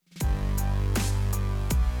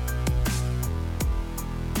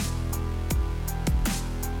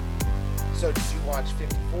watch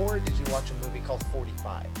 54? Or did you watch a movie called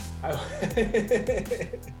 45?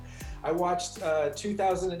 I watched a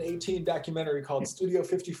 2018 documentary called Studio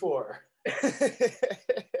 54.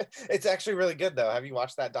 It's actually really good, though. Have you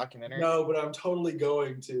watched that documentary? No, but I'm totally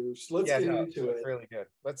going to. Let's get into it. It's really good.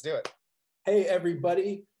 Let's do it. Hey,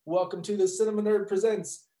 everybody. Welcome to the Cinema Nerd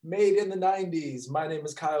Presents, made in the 90s. My name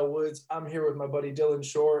is Kyle Woods. I'm here with my buddy Dylan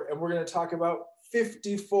Shore, and we're going to talk about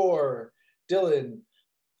 54. Dylan,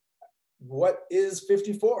 what is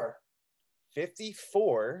 54?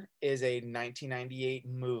 54 is a 1998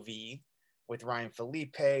 movie with Ryan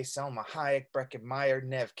Felipe, Selma Hayek, Breckin Meyer,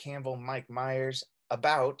 Nev Campbell, Mike Myers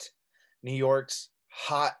about New York's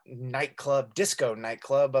hot disco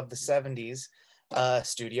nightclub of the 70s,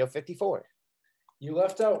 Studio 54. You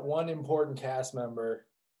left out one important cast member.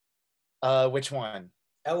 Which one?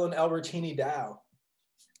 Ellen Albertini Dow.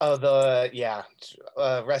 Oh,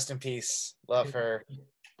 rest in peace. Love her.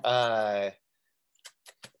 Wedding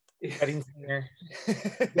singer.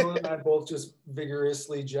 Dylan and I both just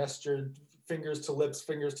vigorously gestured, fingers to lips,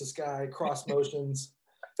 fingers to sky, cross motions.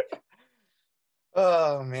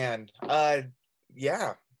 Oh man.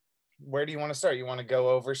 Yeah. Where do you want to start? You want to go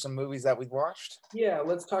over some movies that we've watched? Yeah,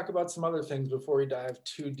 let's talk about some other things before we dive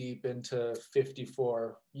too deep into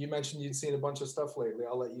 54. You mentioned you'd seen a bunch of stuff lately.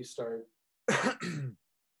 I'll let you start.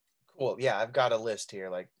 Cool. Yeah, I've got a list here,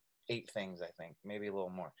 like 8 things, I think, maybe a little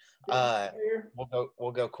more.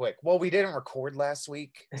 We'll go quick. Well, we didn't record last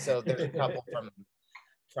week, so there's a couple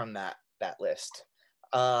from that list.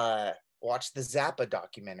 Watch the Zappa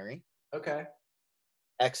documentary. Okay.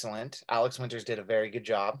 Excellent. Alex Winters did a very good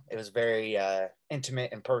job. It was very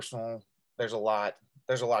intimate and personal. There's a lot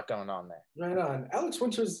going on there. Right on. Alex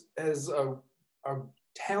Winters is a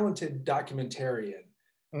talented documentarian.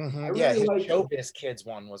 Mm-hmm. His Showbiz Kids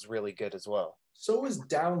one was really good as well. So is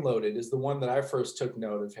Downloaded is the one that I first took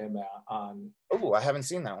note of him on. Oh, I haven't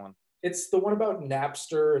seen that one. It's the one about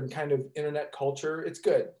Napster and kind of internet culture. It's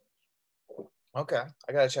good. Okay,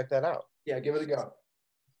 I gotta check that out. Yeah, give it a go.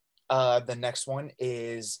 The next one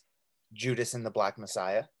is Judas and the Black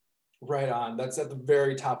Messiah. Right on. That's at the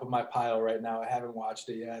very top of my pile right now. I haven't watched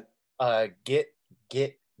it yet. Get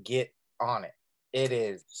on it. It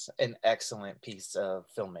is an excellent piece of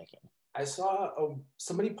filmmaking. I saw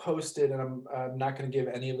somebody posted, and I'm not going to give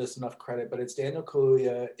any of this enough credit, but it's Daniel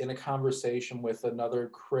Kaluuya in a conversation with another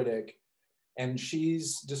critic, and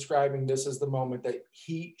she's describing this as the moment that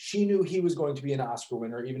she knew he was going to be an Oscar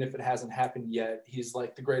winner, even if it hasn't happened yet. He's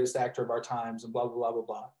like the greatest actor of our times, and blah, blah, blah, blah,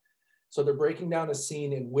 blah. So they're breaking down a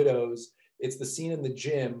scene in Widows. It's the scene in the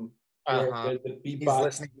gym where the beatbox. He's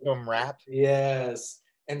listening to him rap. Yes.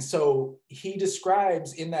 And so he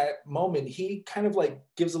describes in that moment, he kind of like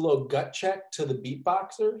gives a little gut check to the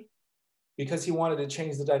beatboxer because he wanted to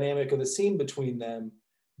change the dynamic of the scene between them,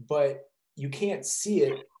 but you can't see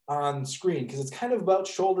it on screen because it's kind of about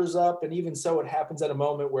shoulders up. And even so, it happens at a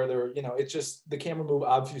moment where it's just the camera move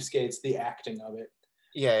obfuscates the acting of it.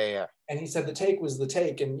 Yeah. And he said the take was the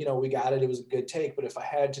take, and we got it. It was a good take, but if I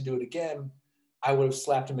had to do it again, I would have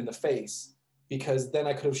slapped him in the face, because then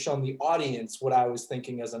I could have shown the audience what I was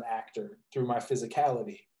thinking as an actor through my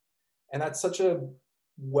physicality. And that's such a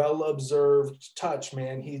well-observed touch,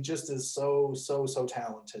 man. He just is so, so, so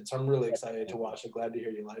talented. So I'm really excited to watch it. Glad to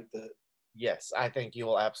hear you liked it. Yes, I think you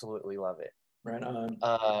will absolutely love it. Right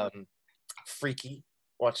on. Freaky.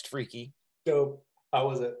 Watched Freaky. Dope. How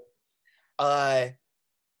was it?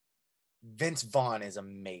 Vince Vaughn is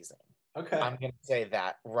amazing. Okay. I'm going to say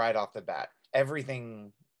that right off the bat.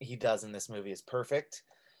 Everything he does in this movie is perfect.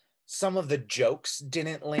 Some of the jokes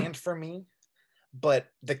didn't land for me, but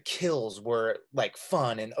the kills were like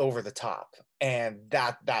fun and over the top, and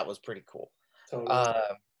that was pretty cool. Totally.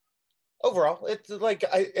 Overall,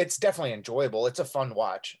 it's definitely enjoyable. It's a fun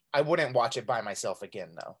watch. I wouldn't watch it by myself again,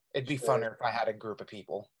 though. It'd be funner if I had a group of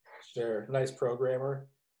people. Sure. Nice programmer.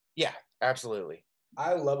 Yeah, absolutely.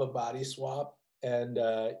 I love a body swap, and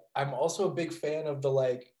I'm also a big fan of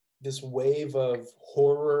this wave of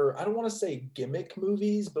horror. I don't want to say gimmick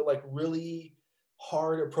movies, but like really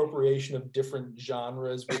hard appropriation of different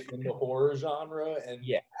genres within the horror genre, and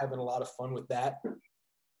having a lot of fun with that.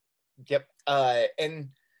 Yep. And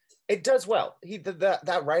it does well.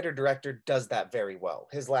 That writer-director does that very well.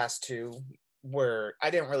 His last two were, I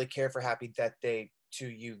didn't really care for Happy Death Day to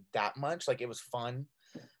You that much. Like, it was fun,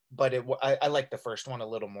 but I like the first one a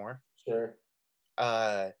little more. Sure.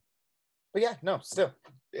 But yeah, no, still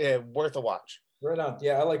worth a watch. Right on.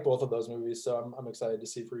 Yeah, I like both of those movies, so I'm excited to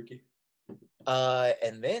see Freaky.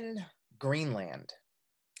 And then Greenland.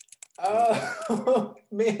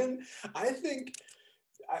 Man, I think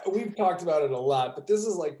we've talked about it a lot, but this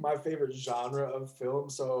is like my favorite genre of film,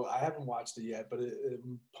 so I haven't watched it yet, but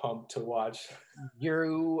I'm pumped to watch.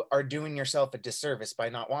 You are doing yourself a disservice by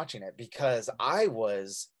not watching it, because I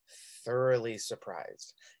was thoroughly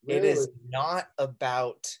surprised. It Really? is not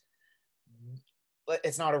about,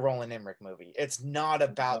 it's not a Roland Emmerich movie. It's not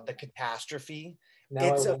about the catastrophe. Now I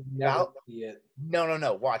It's will never about, see it.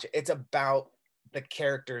 no, watch it. It's about the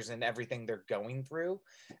characters and everything they're going through.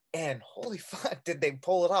 And holy fuck, did they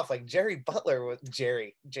pull it off? Like Jerry Butler was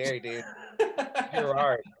Jerry, dude.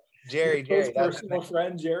 Gerard. Your Jerry. close That's his personal name.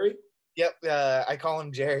 friend, Jerry? Yep. I call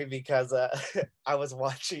him Jerry because I was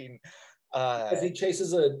watching. As he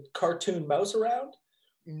chases a cartoon mouse around?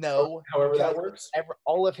 Or No, however that because works?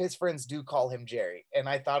 all of his friends do call him Jerry. And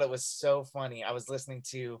I thought it was so funny. I was listening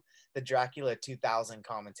to the Dracula 2000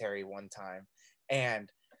 commentary one time,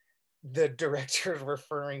 and the director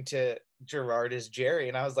referring to Gerard as Jerry,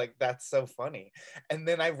 and I was like, that's so funny. And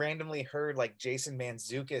then I randomly heard like Jason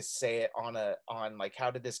Mantzoukas say it on like How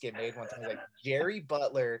Did This Get Made one time, like Jerry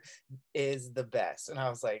Butler is the best. And I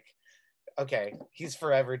was like, okay, he's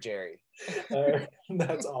forever Jerry.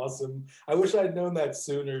 That's awesome. I wish I'd known that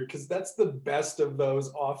sooner, because that's the best of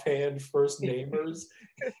those offhand first namers.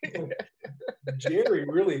 Jerry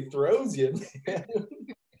really throws you, man.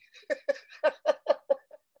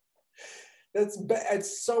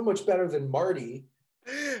 It's so much better than Marty.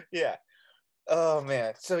 Yeah. Oh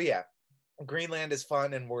man. So yeah, Greenland is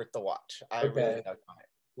fun and worth the watch. I really dug on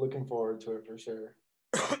Looking forward to it for sure.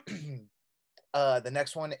 it. The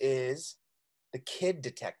next one is The Kid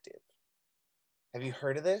Detective. Have you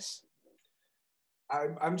heard of this?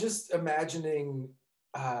 I'm just imagining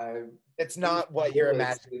It's not what you're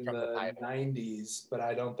imagining in from the the title. 90's, but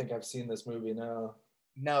I don't think I've seen this movie. No.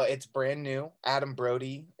 No, it's brand new. Adam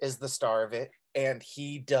Brody is the star of it, and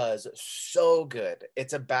he does so good.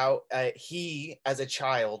 It's about he, as a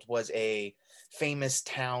child, was a famous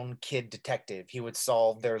town kid detective. He would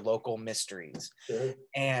solve their local mysteries. Sure.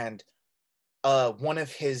 And one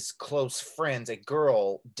of his close friends, a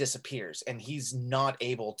girl, disappears, and he's not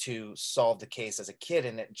able to solve the case as a kid,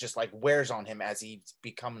 and it just like wears on him as he's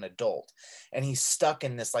become an adult, and he's stuck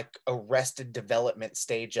in this like arrested development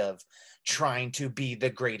stage of trying to be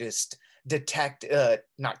the greatest detective,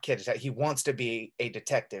 not kid detective. He wants to be a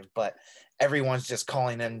detective, but everyone's just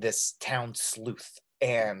calling him this town sleuth.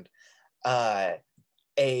 And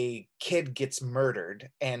a kid gets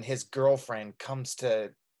murdered, and his girlfriend comes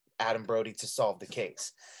to Adam Brody to solve the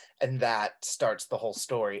case. And that starts the whole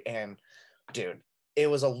story. And dude, it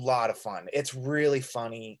was a lot of fun. It's really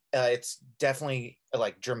funny. It's definitely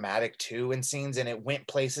like dramatic too in scenes, and it went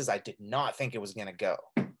places I did not think it was going to go.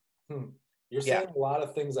 You're saying a lot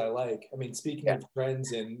of things I like. I mean, speaking of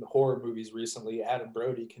trends in horror movies recently, Adam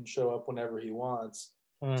Brody can show up whenever he wants.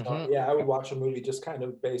 So yeah, I would watch a movie just kind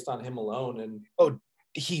of based on him alone. And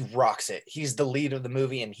he rocks it. He's the lead of the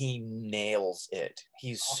movie, and he nails it.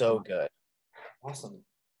 He's so good. Awesome.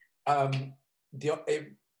 The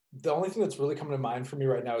only thing that's really coming to mind for me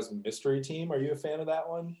right now is Mystery Team. Are you a fan of that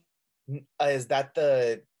one? Is that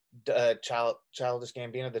the Childish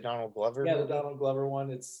Gambino, the Donald Glover movie? The Donald Glover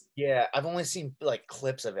one. I've only seen like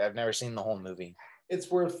clips of it. I've never seen the whole movie.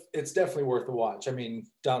 It's definitely worth the watch. I mean,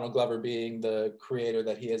 Donald Glover being the creator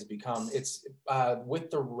that he has become, it's with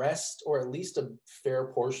the rest, or at least a fair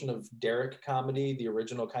portion of Derek comedy, the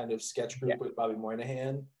original kind of sketch group with Bobby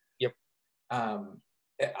Moynihan. Yep.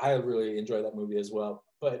 I really enjoy that movie as well,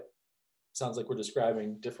 but sounds like we're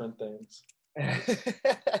describing different things.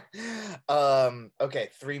 Okay,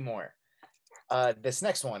 3 more. This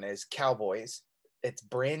next one is Cowboys. It's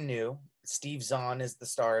brand new. Steve Zahn is the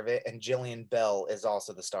star of it, and Jillian Bell is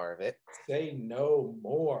also the star of it. Say no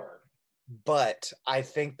more. But I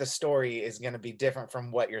think the story is going to be different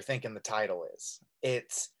from what you're thinking the title is.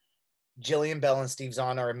 It's Jillian Bell and Steve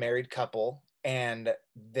Zahn are a married couple, and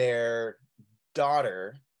their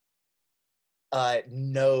daughter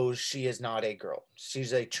knows she is not a girl.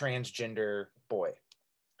 She's a transgender boy.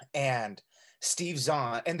 And Steve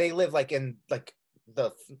Zahn, and they live like in like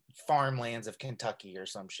the farmlands of Kentucky or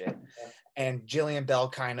some shit. And Jillian Bell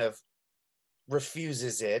kind of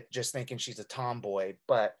refuses it, just thinking she's a tomboy.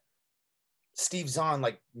 But Steve Zahn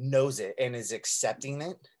like knows it and is accepting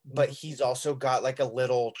it. But he's also got like a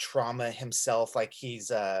little trauma himself. Like he's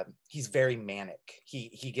very manic.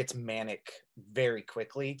 He gets manic very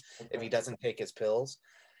quickly if he doesn't take his pills.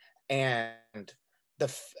 And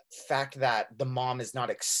the fact that the mom is not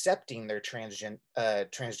accepting their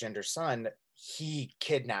transgender son, he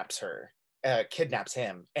kidnaps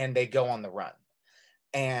him, and they go on the run.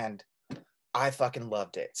 And I fucking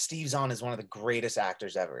loved it. Steve Zahn is one of the greatest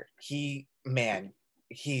actors ever.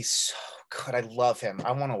 he's so good. I love him.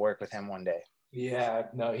 I want to work with him one day. Yeah,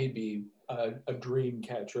 no, he'd be a dream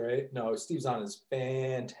catch, right? No, Steve Zahn is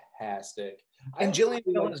fantastic. I And also Jillian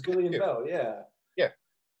really Bell like is good Jillian too. Bell. Yeah, Yeah,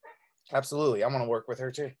 absolutely. I want to work with her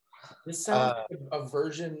too. this sounds Uh, like a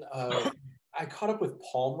version of. I caught up with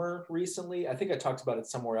Palmer recently. I think I talked about it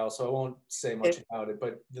somewhere else, so I won't say much it about it.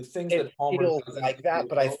 But the things it that Palmer feels does in like that,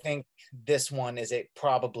 but I HBO, think this one is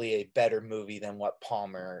probably a better movie than what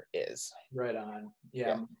Palmer is. right on. Yeah.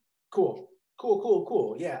 Yeah, cool, cool, cool,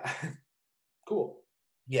 cool. Yeah, cool.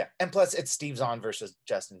 Yeah. And plus it's Steve Zahn versus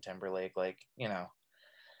Justin Timberlake. Like,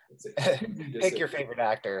 It's an easy pick your decision. favorite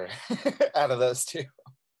actor out of those two.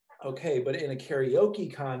 Okay, but in a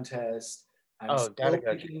karaoke contest, I'm Oh, gotta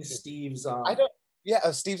still go. picking Steve I Zahn. don't.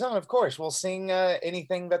 Yeah, Steve Zahn, of course. We'll sing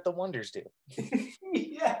anything that the Wonders do.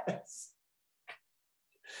 Yes.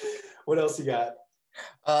 What else you got?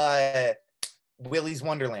 Uh, Willy's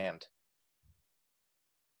Wonderland.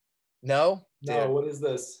 No, No, dude. what is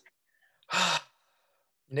this?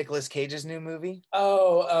 Nicolas Cage's new movie.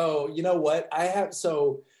 Oh, you know what? I have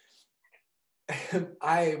so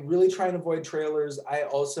I really try and avoid trailers. I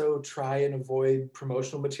also try and avoid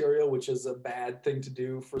promotional material, which is a bad thing to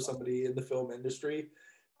do for somebody in the film industry.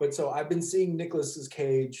 But so I've been seeing Nicolas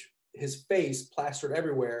Cage, his face plastered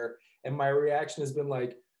everywhere, and my reaction has been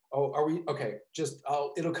like, "Oh, are we okay?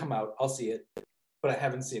 It'll come out. I'll see it." But I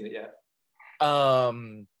haven't seen it yet.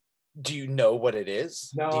 Do you know what it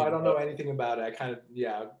is? No, Do I you don't know? know anything about it. I kind of,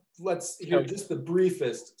 yeah. Let's hear So, just the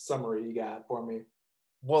briefest summary you got for me.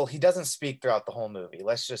 well, he doesn't speak throughout the whole movie.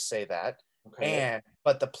 Let's just say that. Okay.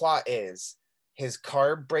 But the plot is his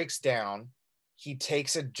car breaks down. He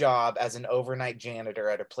takes a job as an overnight janitor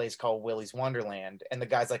at a place called Willy's Wonderland, and the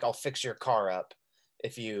guy's like, "I'll fix your car up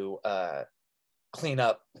if you clean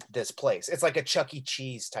up this place." It's like a Chuck E.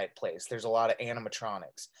 Cheese type place. There's a lot of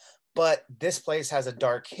animatronics, but this place has a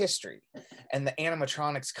dark history, and the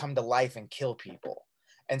animatronics come to life and kill people.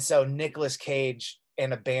 And so Nicolas Cage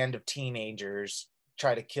and a band of teenagers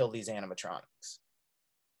try to kill these animatronics.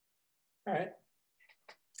 All right.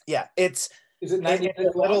 Yeah, Is it 90 it's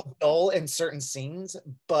minutes a long? little dull in certain scenes,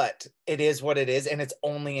 but it is what it is, and it's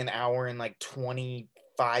only an hour and like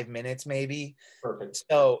 25 minutes maybe. Perfect.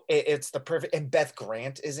 So it's the perfect, and Beth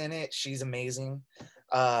Grant is in it. She's amazing.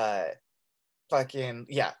 Uh Fucking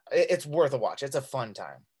yeah, it's worth a watch. It's a fun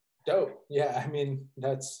time. Dope. Yeah, I mean,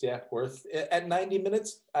 that's worth it. At 90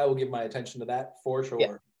 minutes, I will give my attention to that for Yeah.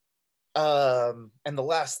 sure. And the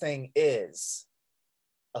last thing is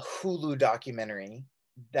a Hulu documentary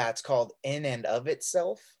that's called In and of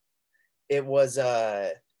Itself. It was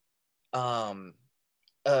um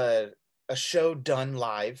a a show done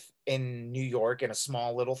live in New York in a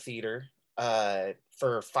small little theater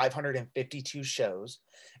for 552 shows,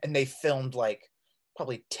 and they filmed like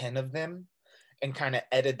probably 10 of them and kind of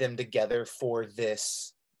edited them together for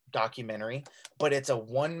this documentary. But it's a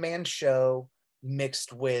one-man show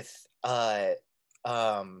mixed with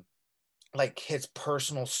um like his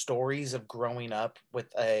personal stories of growing up with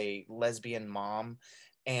a lesbian mom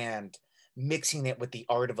and mixing it with the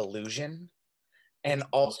art of illusion, and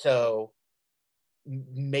also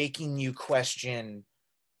making you question,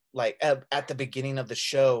 like at the beginning of the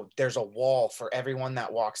show there's a wall for everyone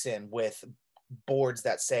that walks in with boards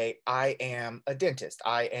that say, "I am a dentist,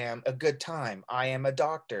 I am a good time, I am a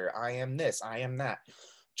doctor, I am this, I am that."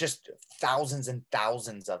 Just thousands and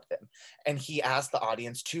thousands of them. And he asked the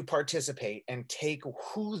audience to participate and take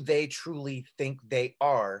who they truly think they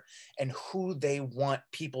are and who they want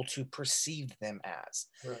people to perceive them as.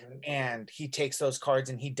 Right. And he takes those cards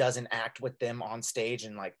and he does an act with them on stage.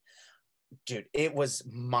 And like, dude, it was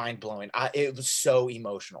mind-blowing. It was so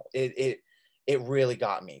emotional. It really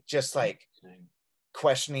got me, just like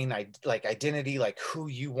questioning like identity, like who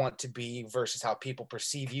you want to be versus how people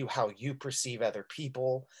perceive you, how you perceive other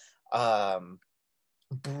people.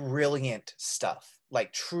 Brilliant stuff,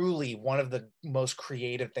 like truly one of the most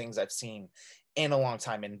creative things I've seen in a long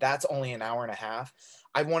time. And that's only an hour and a half.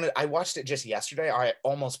 I watched it just yesterday. I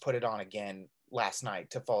almost put it on again last night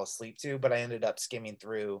to fall asleep to, but I ended up skimming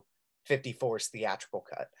through 54's theatrical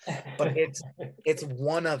cut. But it's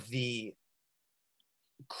one of the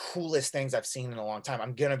coolest things I've seen in a long time.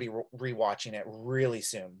 I'm gonna be rewatching it really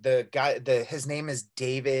soon. His name is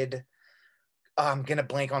David. I'm gonna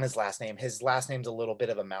blank on his last name. His last name's a little bit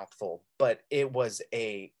of a mouthful, but it was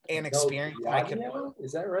an experience. I can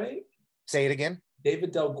Is that right? say it again.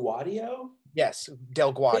 David Del Guadio? Yes, Del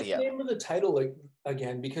Say the Guadio. name of the title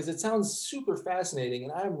again, because it sounds super fascinating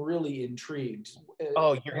and I'm really intrigued.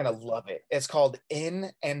 Oh, you're gonna love it. It's called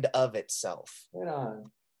In and of Itself. Right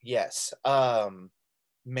on. Yes.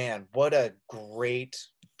 Man, what a great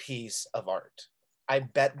piece of art. I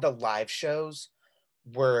bet the live shows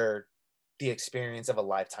were the experience of a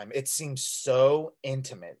lifetime. It seems so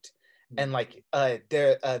intimate. And like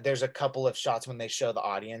there's a couple of shots when they show the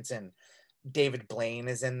audience, and David Blaine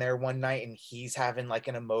is in there one night and he's having like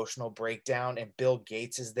an emotional breakdown, and Bill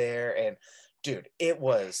Gates is there, and dude, it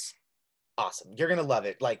was awesome. You're gonna love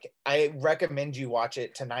it. Like, I recommend you watch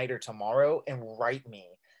it tonight or tomorrow and write me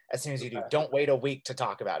as soon as you do. Don't wait a week to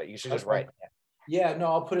talk about it. You should just write me. Yeah, no,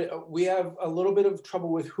 I'll put it. We have a little bit of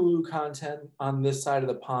trouble with Hulu content on this side of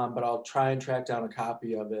the pond, but I'll try and track down a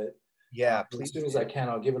copy of it. Yeah, as soon as I can,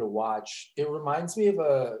 I'll give it a watch. It reminds me of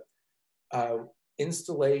a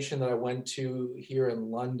installation that I went to here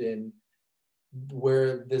in London,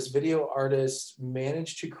 where this video artist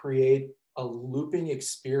managed to create a looping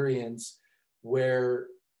experience where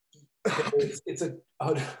it's a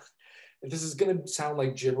this is going to sound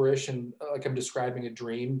like gibberish and like I'm describing a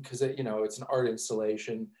dream, because it's an art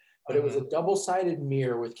installation, but it was a double-sided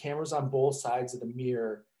mirror with cameras on both sides of the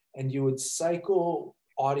mirror, and you would cycle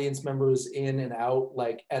audience members in and out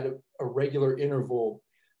like at a regular interval.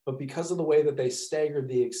 But because of the way that they staggered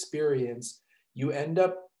the experience, you end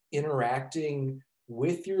up interacting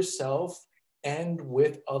with yourself and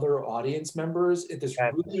with other audience members at this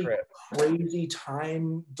really crazy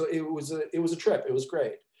time. It was a trip. It was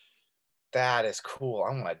great. That is cool.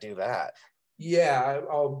 I want to do that. Yeah,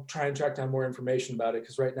 I'll try and track down more information about it,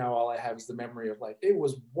 because right now all I have is the memory of like, it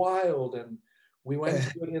was wild and we went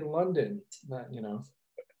to it in London,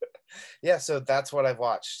 Yeah, so that's what I've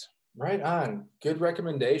watched. Right on. Good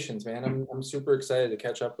recommendations, man. I'm super excited to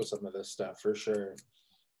catch up with some of this stuff for sure.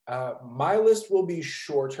 My list will be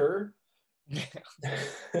shorter.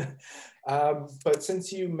 But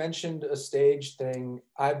since you mentioned a stage thing,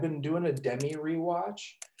 I've been doing a Demi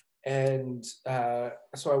rewatch. And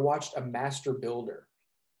so I watched A Master Builder.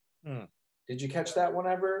 Did you catch that one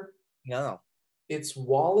ever? No. It's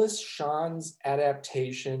Wallace Shawn's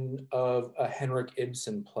adaptation of a Henrik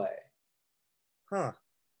Ibsen play. Huh.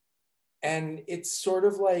 And it's sort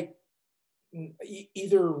of like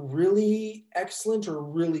either really excellent or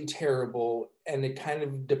really terrible. And it kind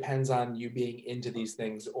of depends on you being into these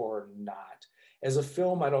things or not. As a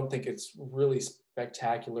film, I don't think it's really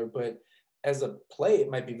spectacular, but as a play, it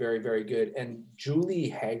might be very, very good. And Julie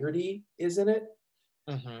Haggerty is in it.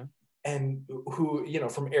 And who,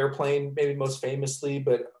 from Airplane, maybe most famously,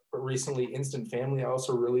 but recently Instant Family, I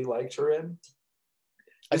also really liked her in.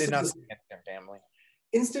 I did not see Instant Family.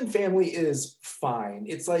 Instant Family is fine.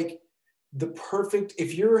 It's like the perfect,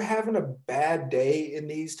 if you're having a bad day in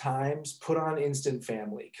these times, put on Instant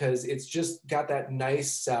Family, because it's just got that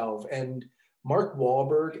nice salve. And Mark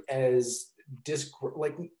Wahlberg as sort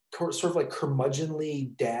of like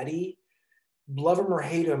curmudgeonly daddy, love him or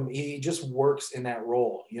hate him, he just works in that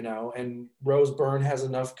role, and Rose Byrne has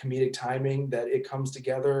enough comedic timing that it comes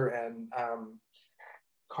together. And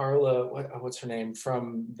Carla, what's her name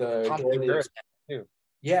from the too.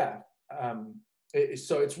 Yeah.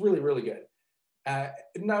 So it's really, really good.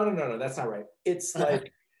 No, that's not right. It's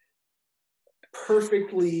like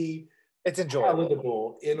perfectly it's enjoyable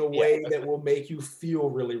palatable in a way that will make you feel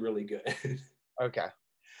really, really good. Okay.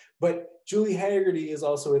 But Julie Haggerty is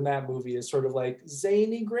also in that movie as sort of like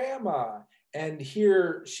zany grandma. And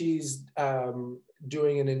here she's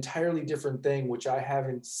doing an entirely different thing, which I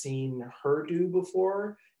haven't seen her do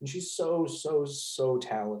before. And she's so, so, so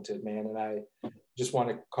talented, man. And I just want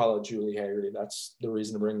to call it Julie Haggerty. That's the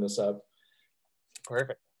reason to bring this up.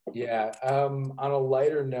 Perfect. Yeah. On a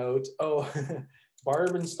lighter note,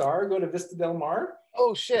 Barb and Star go to Vista Del Mar.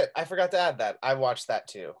 Oh, shit. I forgot to add that. I watched that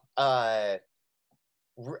too.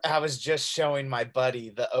 I was just showing my buddy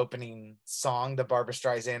the opening song, the Barbra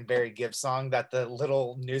Streisand Barry Gibb song that the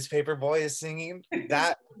little newspaper boy is singing.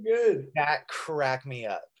 That good. That cracked me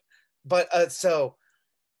up. But so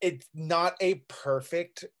it's not a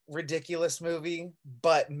perfect ridiculous movie,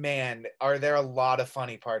 but man, are there a lot of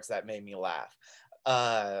funny parts that made me laugh.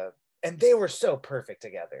 And they were so perfect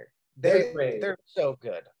together. They're so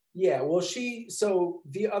good. Yeah, well, so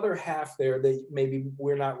the other half there that maybe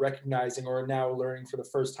we're not recognizing or now learning for the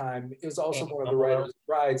first time is also one of the writers of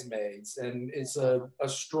Bridesmaids, and is a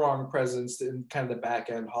strong presence in kind of the back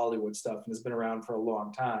end Hollywood stuff, and has been around for a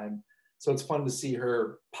long time. So it's fun to see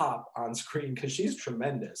her pop on screen because she's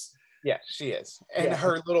tremendous. Yeah, she is. And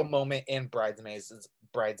her little moment in Bridesmaids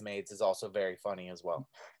is also very funny as well.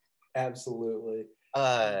 Absolutely.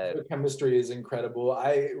 The chemistry is incredible.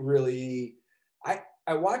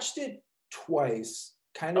 I watched it twice,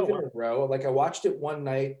 kind of in a row. Like I watched it one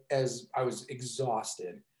night as I was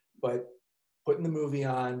exhausted, but putting the movie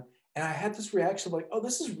on, and I had this reaction of like, oh,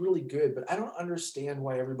 this is really good, but I don't understand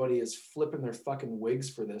why everybody is flipping their fucking wigs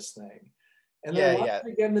for this thing. And then I Yeah, watched yeah.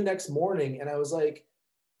 it again the next morning, and I was like,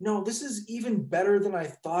 no, this is even better than I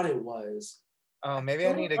thought it was. Oh, maybe I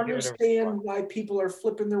I need don't to give it a understand rewatch. why people are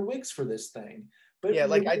flipping their wigs for this thing. But Yeah,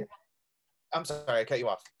 like maybe I'm sorry, I cut you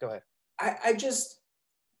off. Go ahead. I just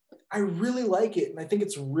I really like it, and I think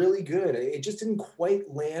it's really good. It just didn't quite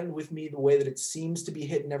land with me the way that it seems to be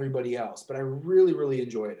hitting everybody else, but I really, really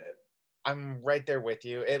enjoyed it. I'm right there with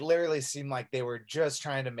you. It literally seemed like they were just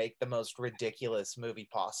trying to make the most ridiculous movie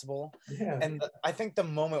possible. Yeah. And I think the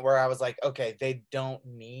moment where I was like, okay, they don't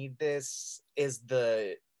need this is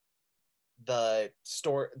the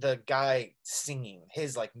guy singing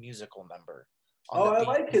his like musical number on Oh, the I beat.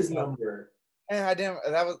 like his number. And I didn't,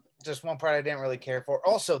 that was just one part I didn't really care for.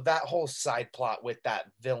 Also, that whole side plot with that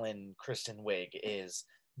villain Kristen Wiig is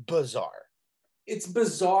bizarre. It's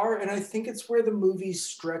bizarre, and I think it's where the movie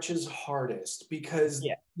stretches hardest because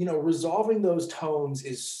Yeah. resolving those tones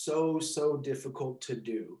is so difficult to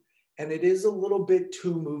do, and it is a little bit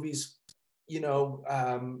two movies,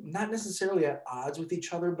 not necessarily at odds with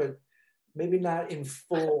each other, but maybe not in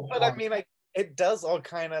full But I harmony. mean, like, it does all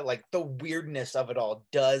kind of like the weirdness of it all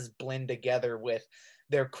does blend together with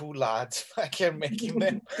their culottes fucking making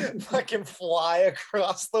them fucking fly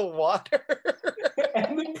across the water.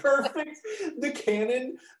 And the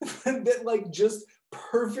cannon that like just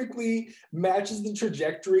perfectly matches the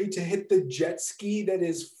trajectory to hit the jet ski that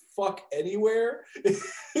is fuck anywhere is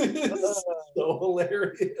so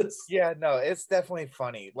hilarious. Yeah, no, it's definitely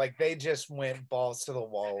funny. Like they just went balls to the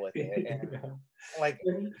wall with it, and Yeah. like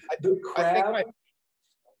And I, the I think crab, my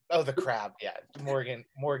the crab, yeah,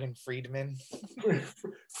 Morgan Friedman,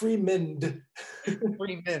 Freeman.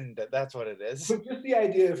 Freeman, that's what it is. But just the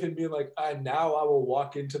idea of him being like, now I will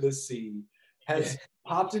walk into the sea Yeah. has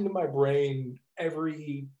popped into my brain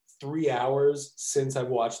every 3 hours since I've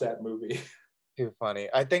watched that movie. Too funny.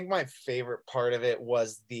 I think my favorite part of it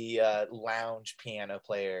was the lounge piano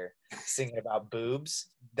player singing about boobs.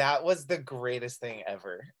 That was the greatest thing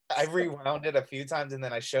ever. I rewound it a few times and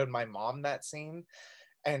then I showed my mom that scene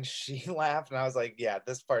and she laughed and I was like, yeah,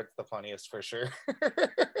 this part's the funniest for sure.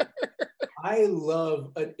 I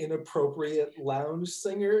love an inappropriate lounge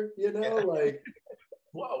singer, Yeah. like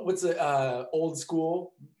what's it, old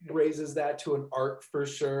school raises that to an art for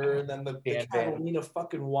sure. And then the Dan Van. Catalina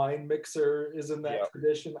fucking wine mixer is in that Yep,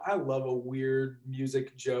 tradition. I love a weird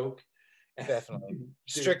music joke. definitely. Dude.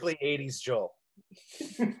 Strictly 80s Joel.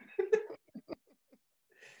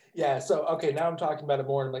 Yeah, so okay, now I'm talking about it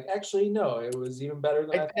more. And I'm like, actually, no, it was even better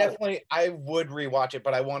than I thought. I would rewatch it,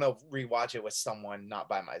 but I want to rewatch it with someone, not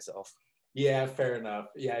by myself. Yeah, fair enough.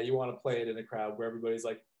 Yeah, you want to play it in a crowd where everybody's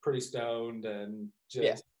like pretty stoned and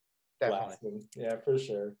Yeah, just definitely. blasting. Yeah, for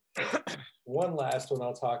sure. One last one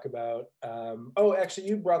I'll talk about. Oh, actually,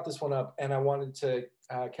 you brought this one up, and I wanted to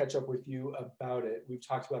catch up with you about it. We've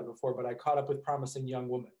talked about it before, but I caught up with Promising Young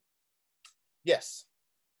Woman. Yes.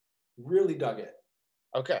 Really dug it.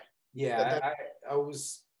 Okay. Yeah, I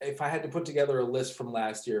was. If I had to put together a list from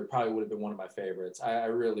last year, it probably would have been one of my favorites. I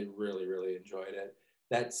really, really, really enjoyed it.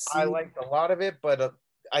 That I scene. liked a lot of it, but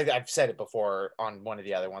I've said it before on one of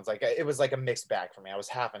the other ones. Like it was like a mixed bag for me. I was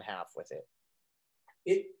half and half with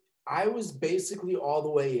it. I was basically all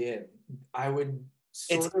the way in. I would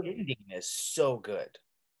Its sort of. ending is so good.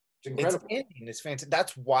 It's Its incredible. ending is fantastic.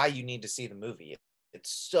 That's why you need to see the movie.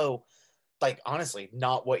 It's so like honestly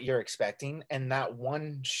not what you're expecting, and that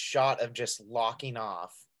one shot of just locking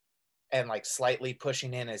off and like slightly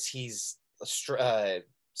pushing in as he's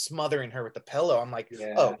smothering her with the pillow. I'm like,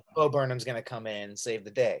 Yeah. oh, Bo Burnham's gonna come in and save the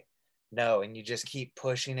day. No, and you just keep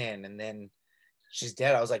pushing in, and then she's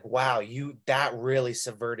dead. I was like, wow, that really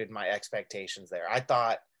subverted my expectations there. I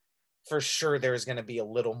thought for sure there was going to be a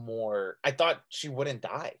little more. I thought she wouldn't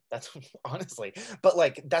die. That's honestly, but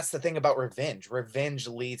like that's the thing about revenge. Revenge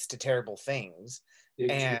leads to terrible things. Dig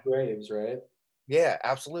two And graves, right? yeah,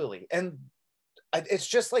 absolutely. And it's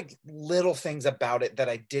just like little things about it that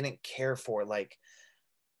I didn't care for. Like,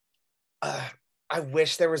 uh, I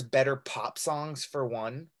wish there was better pop songs for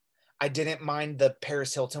one. I didn't mind the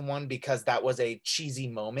Paris Hilton one because that was a cheesy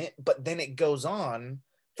moment, but then it goes on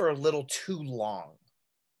for a little too long.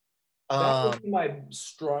 That would be my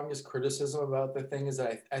strongest criticism about the thing is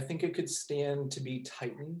that I think it could stand to be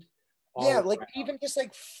tightened Yeah, all like around. even just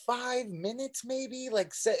like 5 minutes, maybe.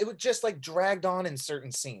 Like it would just like dragged on in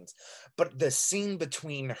certain scenes. But the scene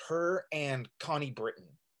between her and Connie Britton,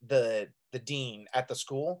 the dean at the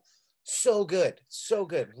school, so good, so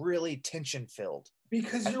good, really tension filled.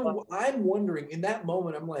 Because I'm wondering in that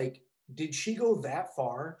moment, I'm like, did she go that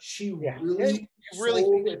far? She Yeah, really you really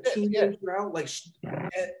sold think a she did? Yeah, teenager out? Like,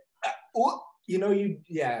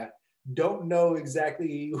 yeah. don't know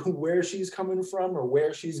exactly where she's coming from or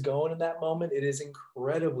where she's going in that moment. It is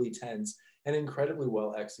incredibly tense and incredibly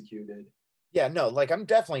well executed. Yeah, no, like I'm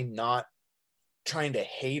definitely not trying to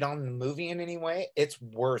hate on the movie in any way. It's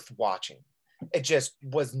worth watching. It just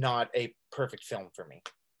was not a perfect film for me.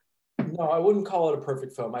 No, I wouldn't call it a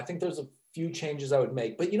perfect film. I think there's a few changes I would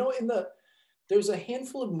make. But there's a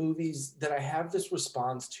handful of movies that I have this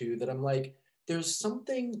response to that I'm like, there's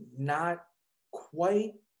something not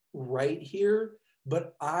quite right here,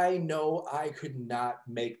 but I know I could not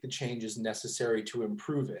make the changes necessary to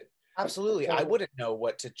improve it. Absolutely. I So, wouldn't know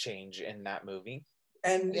what to change in that movie.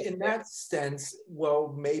 and in that sense,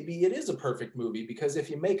 well, maybe it is a perfect movie because if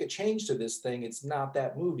you make a change to this thing, it's not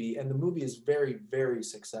that movie, and the movie is very, very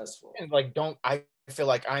successful. And like don't I feel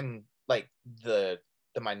like I'm like the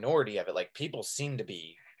minority of it. Like people seem to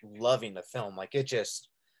be loving the film. Like it just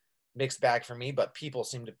mixed bag for me, but people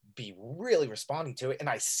seem to be really responding to it. And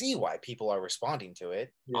I see why people are responding to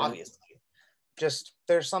it, Yeah. obviously. Just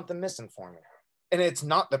there's something missing for me. And it's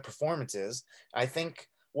not the performances. I think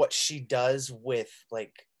what she does with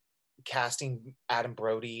like casting Adam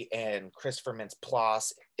Brody and Christopher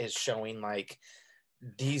Mintz-Plasse is showing like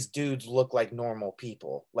these dudes look like normal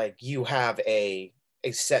people. Like you have a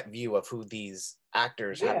set view of who these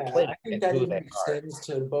actors have Yeah, played I think and that who even they are. extends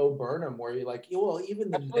to Bo Burnham, where you're like, well,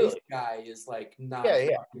 even the nice Absolutely. guy is like not Yeah, a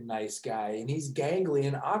yeah. fucking nice guy, and he's gangly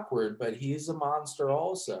and awkward, but he's a monster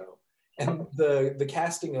also. And the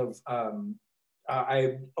casting of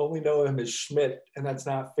I only know him as Schmidt, and that's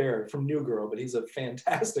not fair from New Girl, but he's a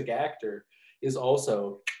fantastic actor. Is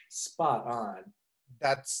also spot on.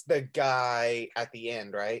 That's the guy at the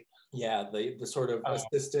end, right? Yeah, the sort of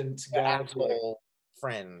assistant The guy. actual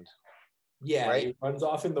friend, Yeah, right? he runs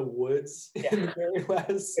off in the woods Yeah. in the very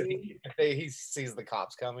last scene. He sees the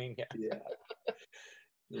cops coming. Yeah. Yeah.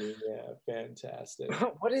 Yeah, fantastic.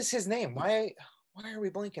 What is his name? Why are we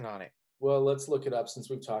blinking on it? Well, let's look it up since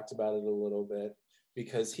we've talked about it a little bit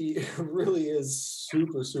because he really is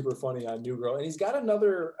super, super funny on New Girl. And he's got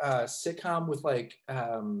another sitcom with like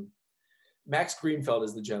Max Greenfeld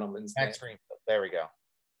is the gentleman's name. Max Greenfield. There we go.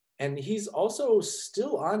 And he's also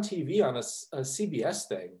still on TV on a CBS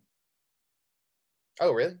thing.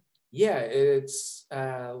 Oh, really? Yeah, it's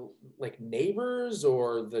like Neighbors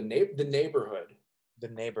or the Neighborhood. The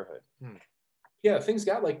Neighborhood. Yeah, thing's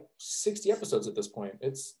got like 60 episodes at this point.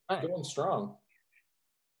 It's Nice. going strong.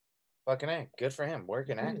 Fucking A. Good for him.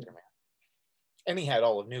 Working actor, man. And he had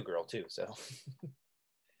all of New Girl, too, so.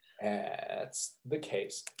 That's the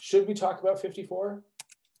case. Should we talk about 54?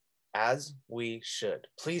 As we should.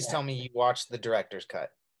 Please tell me you watched the director's cut.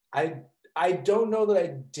 I don't know that I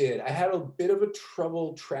did. I had a bit of a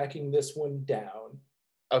trouble tracking this one down.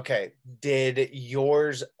 Okay. Did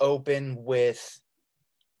yours open with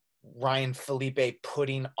Ryan Felipe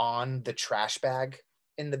putting on the trash bag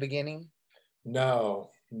in the beginning?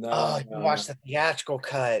 No. Oh, you watched the theatrical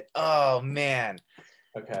cut. Oh, man.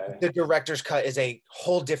 Okay. The director's cut is a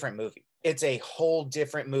whole different movie. It's a whole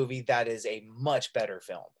different movie that is a much better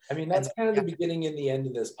film. I mean, that's kind of the beginning and the end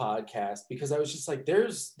of this podcast because I was just like, there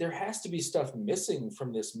has to be stuff missing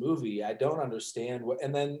from this movie. I don't understand what.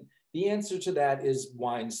 And then the answer to that is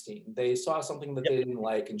Weinstein. They saw something that they didn't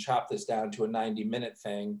like and chopped this down to a 90-minute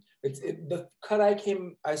thing. The cut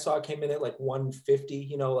I saw came in at like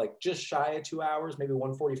 150, like just shy of 2 hours, maybe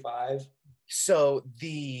 145. So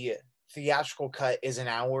the theatrical cut is an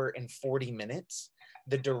hour and 40 minutes.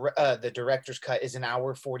 The director's cut is an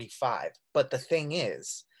hour 45. But the thing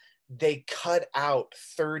is, they cut out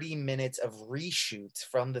 30 minutes of reshoots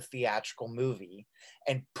from the theatrical movie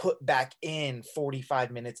and put back in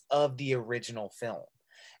 45 minutes of the original film.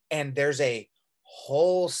 And there's a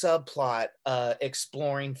whole subplot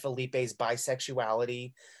exploring Felipe's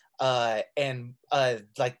bisexuality and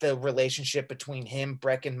like the relationship between him,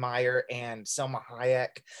 Breckenmeyer, and Selma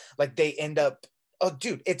Hayek. Like they end up, oh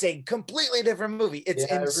dude, it's a completely different movie. It's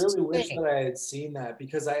I really wish insane. that I had seen that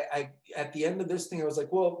because I at the end of this thing I was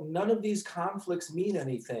like, well, none of these conflicts mean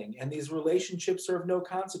anything and these relationships are of no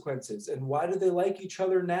consequences, and why do they like each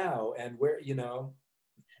other now, and where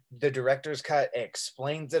The director's cut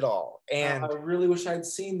explains it all. And I really wish I'd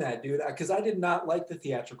seen that, dude, because I did not like the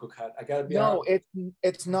theatrical cut. I gotta be no, honest.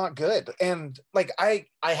 it's not good. And like I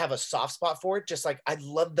have a soft spot for it. Just like I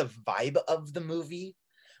love the vibe of the movie,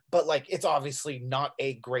 but like it's obviously not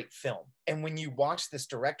a great film. And when you watch this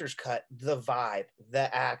director's cut, the vibe,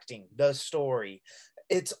 the acting, the story,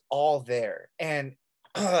 it's all there. And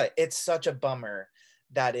it's such a bummer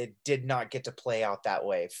that it did not get to play out that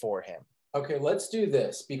way for him. Okay, let's do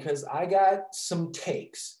this because I got some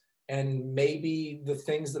takes and maybe the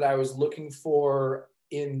things that I was looking for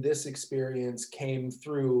in this experience came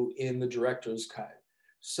through in the director's cut.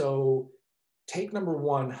 So take number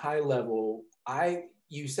one, high level.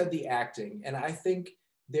 You said the acting, and I think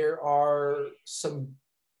there are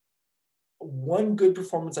one good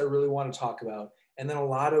performance I really want to talk about, and then a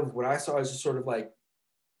lot of what I saw is just sort of like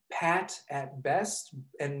pat at best.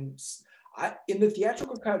 And in the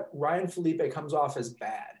theatrical cut, Ryan Felipe comes off as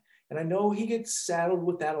bad, and I know he gets saddled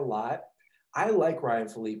with that a lot. I like Ryan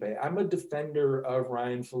Felipe. I'm a defender of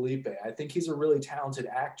Ryan Felipe. I think he's a really talented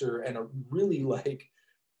actor and a really like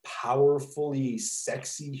powerfully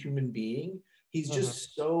sexy human being. He's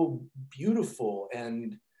just so beautiful.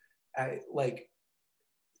 And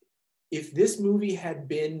if this movie had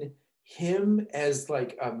been him as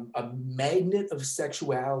like a magnet of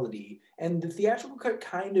sexuality, and the theatrical cut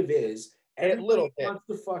kind of is, everybody wants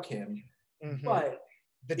to fuck him, but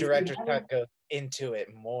the director's cut goes into it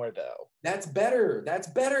more though. That's better.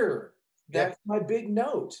 That's my big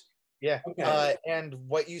note. Yeah. Okay. And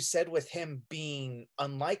what you said with him being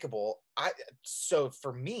unlikable, so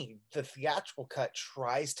for me, the theatrical cut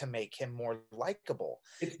tries to make him more likable.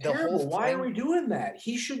 It's terrible. Why are we doing that?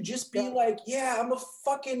 He should just be like, yeah, I'm a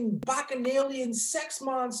fucking bacchanalian sex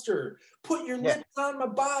monster. Put your lips on my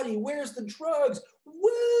body. Where's the drugs?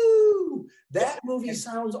 Woo! That movie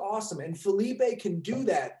sounds awesome. And Felipe can do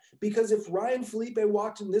that, because if Ryan Felipe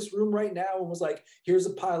walked in this room right now and was like, here's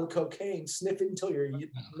a pile of cocaine, sniff it until you're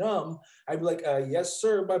numb, I'd be like, yes,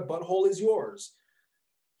 sir, my butthole is yours.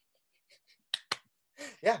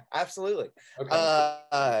 Yeah, absolutely.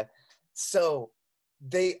 Okay. So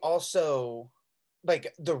they also,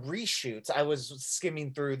 like the reshoots, I was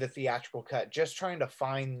skimming through the theatrical cut, just trying to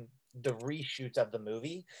find the reshoots of the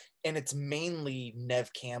movie, and it's mainly Neve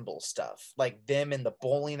Campbell stuff, like them in the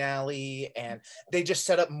bowling alley, and they just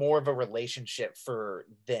set up more of a relationship for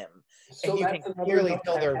them. So and you can clearly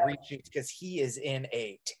tell they're reshoots because he is in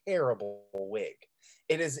a terrible wig.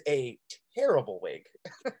 It is a terrible wig.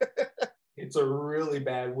 It's a really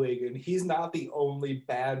bad wig, and he's not the only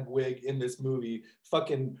bad wig in this movie.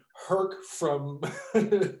 Fucking Herc from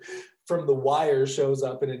from The Wire shows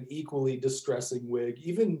up in an equally distressing wig.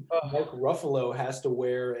 Even Mark Ruffalo has to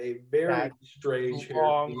wear a very strange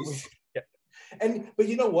hairpiece. But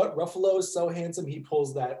you know what? Ruffalo is so handsome, he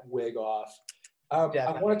pulls that wig off. I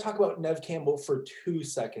want to talk about Neve Campbell for 2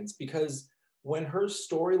 seconds, because when her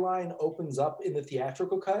storyline opens up in the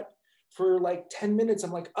theatrical cut, for like 10 minutes,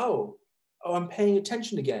 I'm like, oh, I'm paying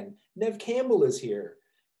attention again. Neve Campbell is here.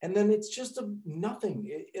 And then it's just nothing.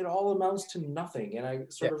 It all amounts to nothing. And I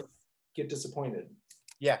sort of get disappointed.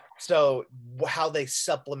 Yeah. So how they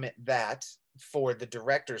supplement that for the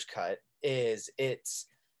director's cut is it's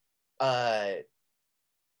a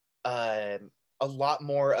lot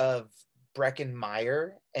more of Breckin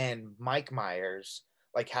Meyer and Mike Myers,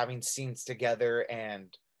 like having scenes together,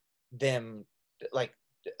 and them like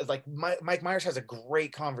Mike Myers has a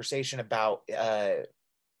great conversation about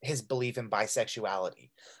his belief in bisexuality.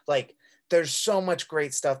 Like there's so much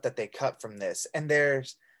great stuff that they cut from this, and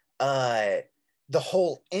there's the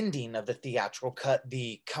whole ending of the theatrical cut,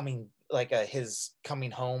 the coming his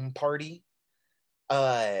coming home party.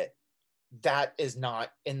 That is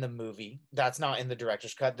not in the movie. That's not in the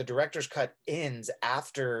director's cut. The director's cut ends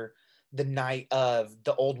after the night of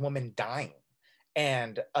the old woman dying,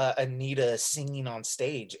 and Anita singing on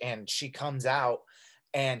stage, and she comes out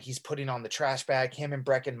and he's putting on the trash bag, him and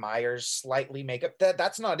Breckin Myers slightly make up.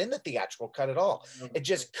 That's not in the theatrical cut at all. It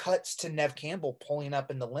just cuts to Neve Campbell pulling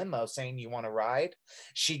up in the limo saying, you want to ride?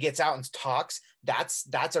 She gets out and talks. That's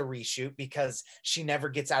a reshoot, because she never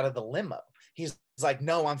gets out of the limo. He's like,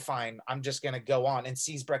 no, I'm fine. I'm just going to go on, and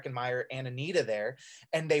sees Breckin Meyer and Anita there,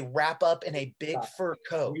 and they wrap up in a big fur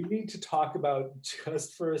coat. We need to talk about,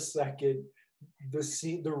 just for a second, the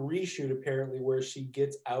scene, the reshoot apparently, where she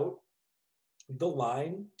gets out the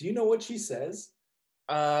line. Do you know what she says?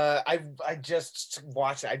 I just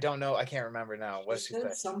watched it. I don't know. I can't remember now. What she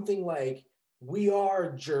said? Something like, we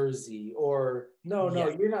are Jersey, or no,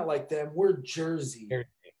 you're not like them. We're Jersey.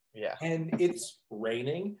 Yeah. And it's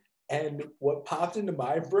raining. And what popped into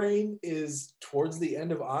my brain is towards the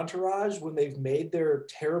end of Entourage, when they've made their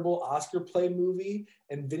terrible Oscar play movie,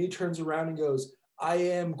 and Vinny turns around and goes, I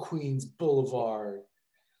am Queens Boulevard.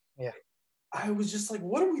 Yeah. I was just like,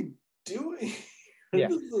 what are we doing? Yeah.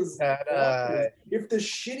 If the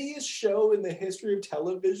shittiest show in the history of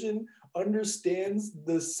television understands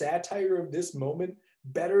the satire of this moment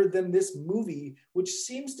better than this movie, which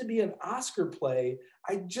seems to be an Oscar play,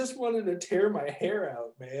 I just wanted to tear my hair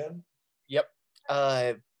out, man. Yep.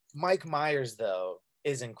 Mike Myers, though,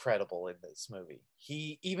 is incredible in this movie.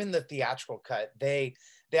 Even the theatrical cut, they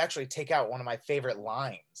actually take out one of my favorite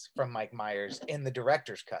lines from Mike Myers in the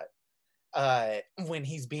director's cut. When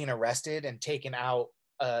he's being arrested and taken out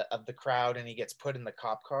of the crowd and he gets put in the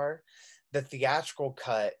cop car, the theatrical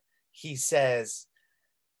cut, he says,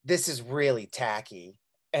 "This is really tacky,"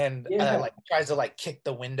 and like tries to like kick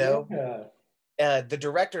the window. The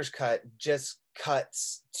director's cut just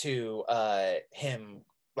cuts to him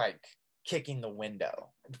like kicking the window.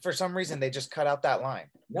 For some reason, they just cut out that line.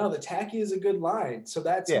 No, the tacky is a good line. So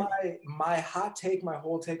that's my hot take. My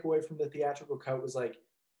whole takeaway from the theatrical cut was like,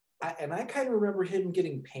 I kind of remember him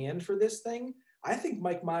getting panned for this thing. I think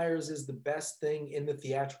Mike Myers is the best thing in the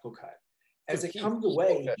theatrical cut. As it comes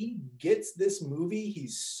away, he gets this movie.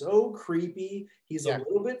 He's so creepy. He's a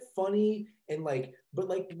little bit funny and like, but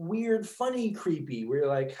like weird, funny, creepy. Where you're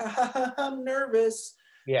like, ha, ha, ha, I'm nervous.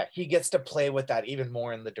 Yeah, he gets to play with that even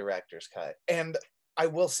more in the director's cut. And I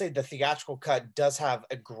will say the theatrical cut does have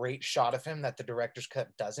a great shot of him that the director's cut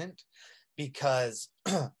doesn't, because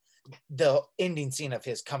the ending scene of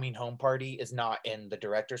his coming home party is not in the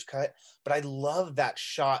director's cut, but I love that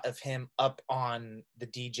shot of him up on the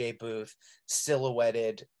DJ booth,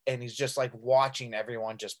 silhouetted, and he's just like watching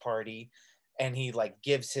everyone just party, and he like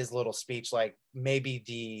gives his little speech like maybe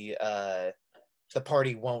the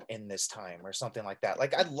party won't end this time or something like that.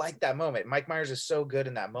 Like I like that moment. Mike Myers is so good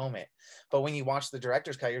in that moment, but when you watch the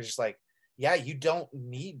director's cut, you're just like, yeah, you don't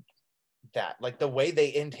need that. Like the way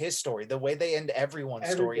they end his story, the way they end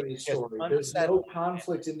everybody's story. There's no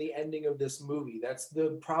conflict in the ending of this movie. That's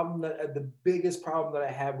the problem, that the biggest problem that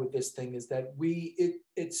I have with this thing is that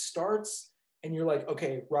it starts and you're like,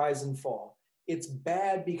 okay, rise and fall. It's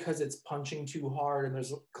bad because it's punching too hard and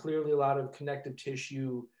there's clearly a lot of connective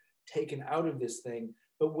tissue taken out of this thing.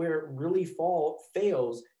 But where it really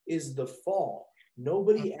fails is the fall.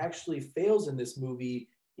 Nobody actually fails in this movie,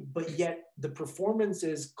 but yet the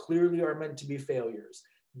performances clearly are meant to be failures.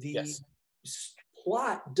 The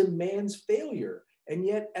plot demands failure. And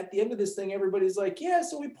yet at the end of this thing, everybody's like, yeah,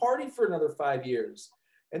 so we partied for another 5 years.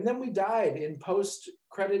 And then we died in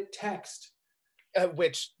post-credit text.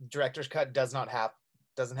 Which director's cut doesn't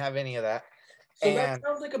have any of that. So that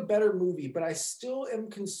sounds like a better movie, but I still am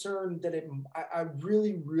concerned that I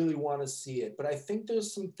really, really want to see it. But I think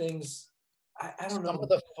there's some things, I don't know. Some of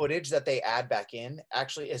the footage that they add back in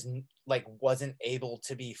actually wasn't able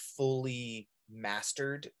to be fully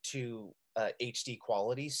mastered to HD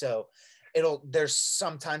quality. So there's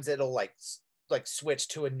sometimes it'll like switch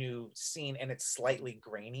to a new scene and it's slightly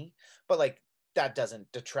grainy, but like that doesn't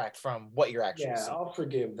detract from what you're actually seeing. I'll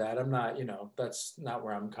forgive that. I'm not, that's not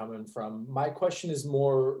where I'm coming from. My question is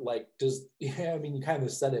more like, you kind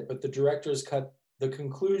of said it, but the director's cut, the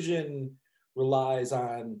conclusion relies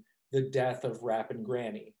on the death of Rappin'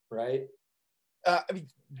 Granny, right?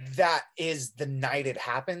 That is the night it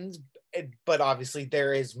happens, but obviously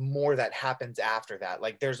there is more that happens after that.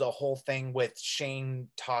 Like there's a whole thing with Shane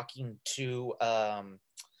talking to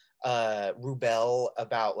Rubel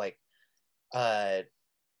about like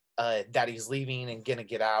that he's leaving and gonna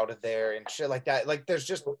get out of there and shit like that. Like there's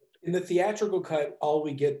just, in the theatrical cut, all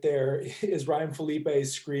we get there is Ryan Felipe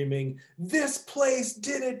screaming, "This place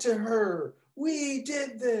did it to her. We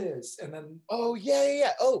did this." And then oh,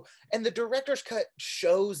 and the director's cut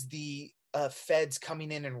shows the feds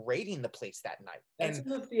coming in and raiding the place that night. That's in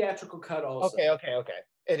the theatrical cut also. Okay.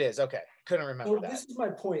 It is, okay. Couldn't remember that. This is my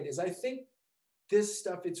point, is I think this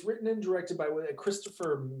stuff, it's written and directed by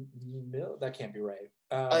Christopher Mill. That can't be right.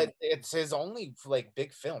 It's his only like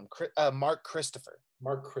big film. Mark Christopher.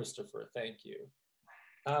 Mark Christopher, thank you.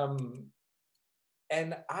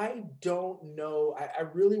 And I don't know, I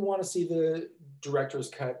really want to see the director's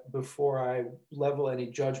cut before I level any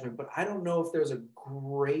judgment, but I don't know if there's a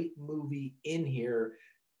great movie in here,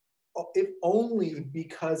 if only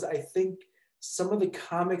because I think some of the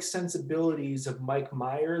comic sensibilities of Mike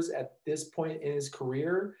Myers at this point in his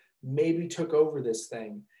career maybe took over this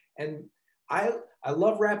thing. And I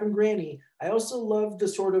love Rappin' Granny. I also love the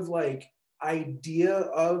sort of like idea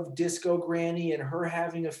of Disco Granny and her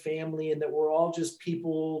having a family and that we're all just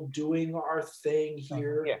people doing our thing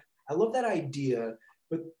here. Yeah. I love that idea,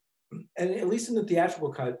 and at least in the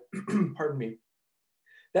theatrical cut, pardon me,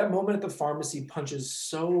 that moment at the pharmacy punches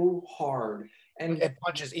so hard. And it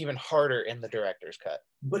punches even harder in the director's cut.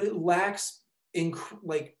 But it lacks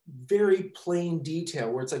like very plain detail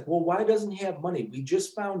where it's like, well, why doesn't he have money? We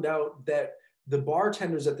just found out that the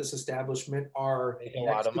bartenders at this establishment are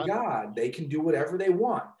next to God. They can do whatever they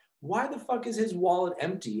want. Why the fuck is his wallet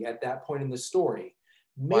empty at that point in the story?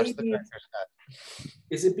 Watch the Maybe director's cut.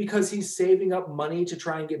 is it because he's saving up money to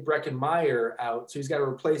try and get Breckenmeyer out, so he's got to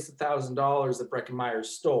replace the $1,000 that Breckenmeyer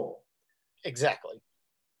stole? Exactly.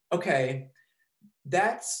 Okay,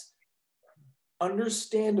 that's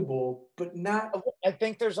understandable, but not. I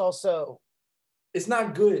think there's also. It's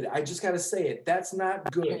not good. I just got to say it. That's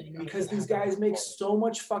not good because these guys make so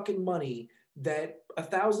much fucking money that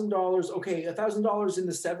 $1,000, okay, $1,000 in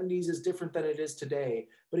the 70s is different than it is today.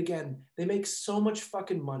 But again, they make so much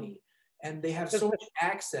fucking money and they have so much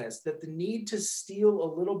access that the need to steal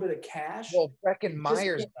a little bit of cash. Well, Breckin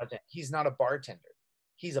Myers doesn't. He's not a bartender.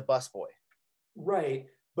 He's a busboy. Right.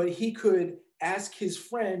 But he could ask his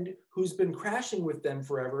friend who's been crashing with them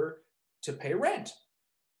forever to pay rent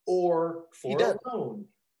or for a loan,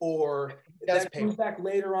 or that comes back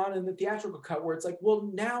later on in the theatrical cut where it's like, well,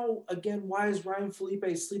 now again, why is Ryan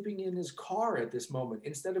Felipe sleeping in his car at this moment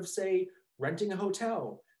instead of, say, renting a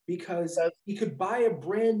hotel? Because he could buy a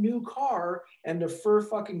brand new car and a fur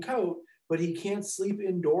fucking coat, but he can't sleep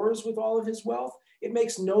indoors with all of his wealth. It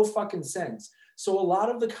makes no fucking sense. So a lot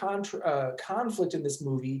of the conflict in this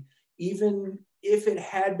movie, even if it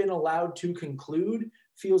had been allowed to conclude,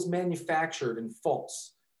 feels manufactured and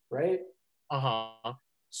false. Right?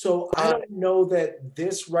 So I don't know that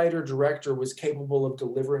this writer-director was capable of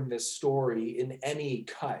delivering this story in any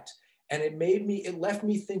cut. And it left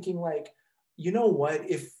me thinking like, you know what?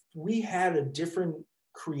 If we had a different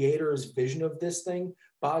creator's vision of this thing,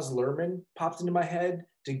 Baz Luhrmann popped into my head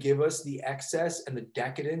to give us the excess and the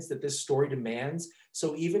decadence that this story demands.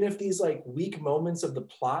 So even if these like weak moments of the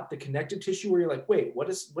plot, the connective tissue where you're like, wait, what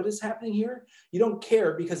is happening here? You don't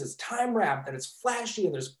care because it's time wrapped and it's flashy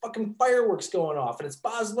and there's fucking fireworks going off and it's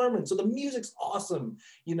Baz Luhrmann. So the music's awesome,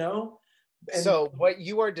 you know? And so what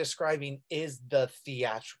you are describing is the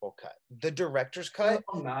theatrical cut. The director's cut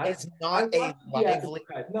is not a lively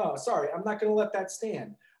cut. No, sorry, I'm not going to let that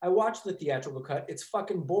stand. I watched the theatrical cut. It's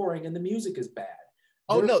fucking boring and the music is bad.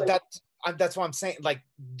 Oh, no, like, that's what I'm saying. Like,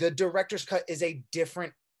 the director's cut is a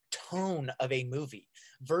different tone of a movie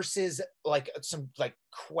versus like some like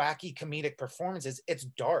quacky comedic performances. It's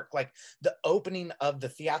dark. Like the opening of the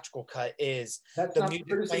theatrical cut is that's the music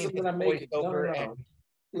criticism that I'm making. No.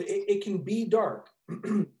 It can be dark.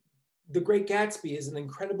 The Great Gatsby is an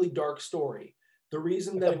incredibly dark story. The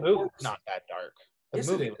reason that the movie is not that dark.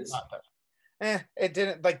 The movie was not that. It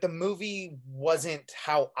didn't, like, the movie wasn't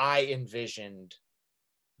how I envisioned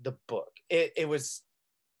the book. It was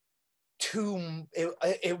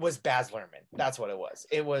it was Baz Luhrmann. That's what it was.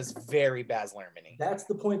 It was very Baz Luhrmann-y. That's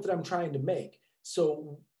the point that I'm trying to make.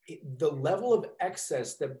 So the level of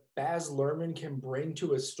excess that Baz Luhrmann can bring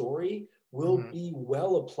to a story will be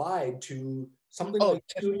well applied to something like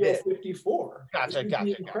Studio 54. Gotcha. It would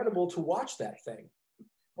be incredible to watch that thing.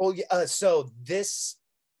 Well, so this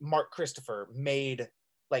Mark Christopher made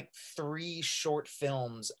like 3 short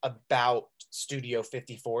films about Studio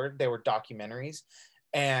 54. They were documentaries,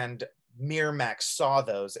 and Miramax saw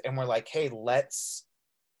those and were like, hey, let's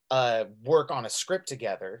work on a script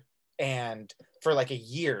together. And for like a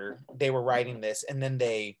year they were writing this, and then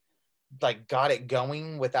they like got it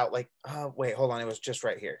going without like, wait, hold on, it was just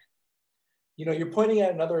right here. You know, you're pointing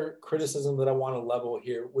at another criticism that I want to level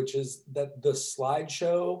here, which is that the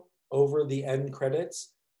slideshow over the end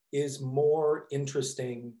credits is more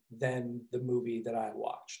interesting than the movie that I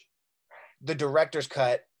watched. The director's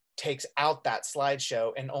cut takes out that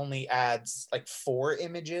slideshow and only adds like 4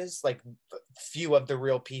 images, like few of the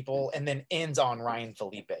real people, and then ends on Ryan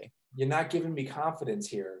Felipe. You're not giving me confidence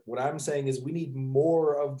here. What I'm saying is we need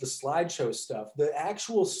more of the slideshow stuff. The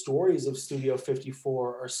actual stories of Studio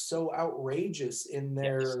 54 are so outrageous in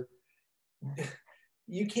their... Yes.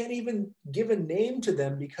 You can't even give a name to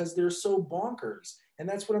them because they're so bonkers. And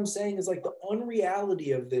that's what I'm saying is like the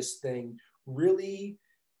unreality of this thing really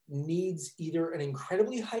needs either an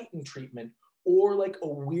incredibly heightened treatment or like a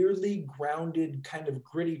weirdly grounded kind of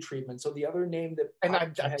gritty treatment. So the other name that... And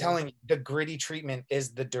I'm telling you, the gritty treatment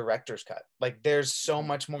is the director's cut. Like there's so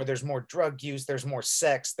much more. There's more drug use. There's more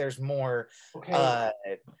sex. There's more...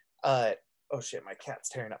 oh shit, my cat's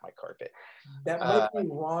tearing up my carpet. That might be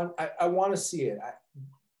wrong. I want to see it.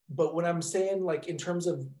 But when I'm saying like in terms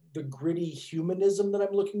of the gritty humanism that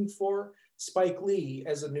I'm looking for, Spike Lee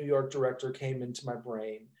as a New York director came into my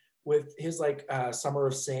brain with his like Summer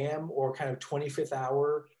of Sam or kind of 25th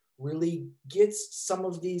Hour, really gets some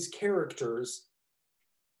of these characters.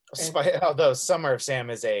 Although Summer of Sam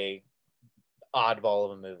is a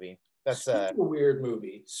oddball of a movie. That's a weird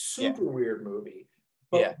movie. Weird movie.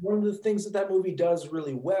 But one of the things that movie does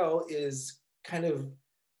really well is kind of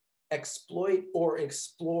exploit or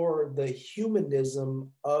explore the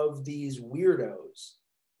humanism of these weirdos,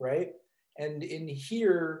 right? And in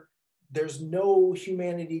here, there's no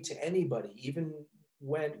humanity to anybody, even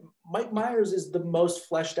when Mike Myers is the most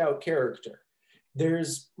fleshed out character.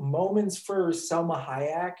 There's moments for Selma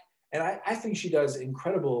Hayek, and I think she does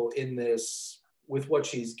incredible in this with what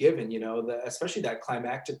she's given, especially that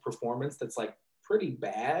climactic performance that's like pretty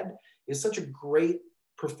bad is such a great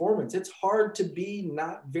performance. It's hard to be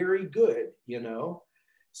not very good,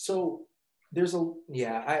 So there's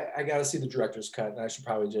I got to see the director's cut, and I should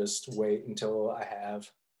probably just wait until I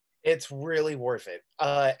have. It's really worth it.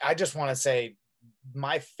 I just want to say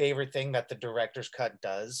my favorite thing that the director's cut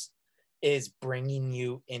does is bringing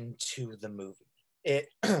you into the movie. It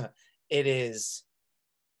is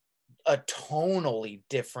tonally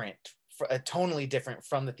different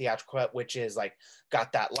from the theatrical cut, which is like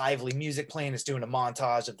got that lively music playing. It's doing a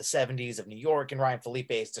montage of the 70s of New York, and Ryan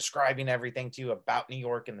Felipe is describing everything to you about New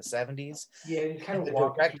York in the 70s. Yeah, you kind of the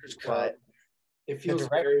walk director's cut. It feels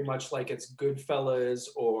very much like it's Goodfellas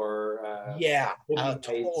or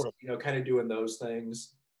totally. Kind of doing those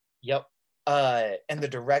things. Yep. And the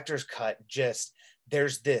director's cut, just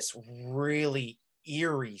there's this really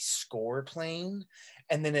eerie score playing,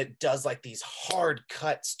 and then it does like these hard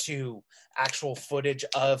cuts to actual footage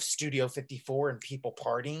of Studio 54 and people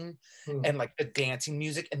partying and like the dancing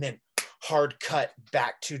music, and then hard cut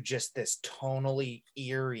back to just this tonally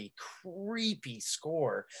eerie, creepy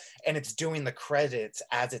score, and it's doing the credits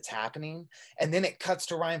as it's happening, and then it cuts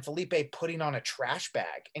to Ryan Felipe putting on a trash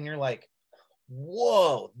bag, and you're like,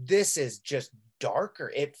 whoa, this is just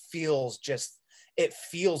darker. It feels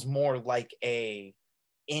more like a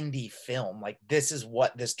indie film. Like, this is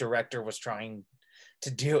what this director was trying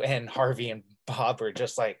to do, and Harvey and Bob are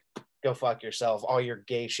just like, go fuck yourself, all your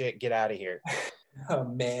gay shit, get out of here. Oh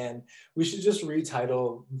man, we should just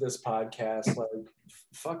retitle this podcast like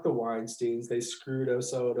fuck the Weinsteins. They screwed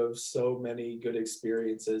us out of so many good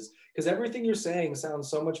experiences, because everything you're saying sounds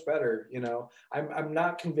so much better. I'm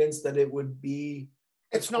not convinced that it would be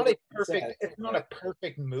it's not a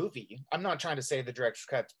perfect movie. I'm not trying to say the director's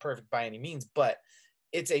cut's perfect by any means, but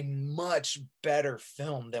it's a much better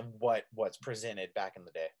film than what's presented back in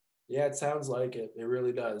the day. Yeah, it sounds like it. It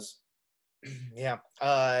really does. Yeah.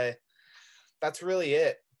 That's really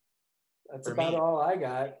it. That's about all I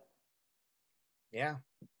got. Yeah.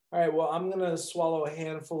 All right, well, I'm going to swallow a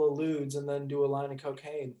handful of ludes and then do a line of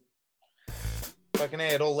cocaine. Fucking A,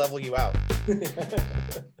 it'll level you out.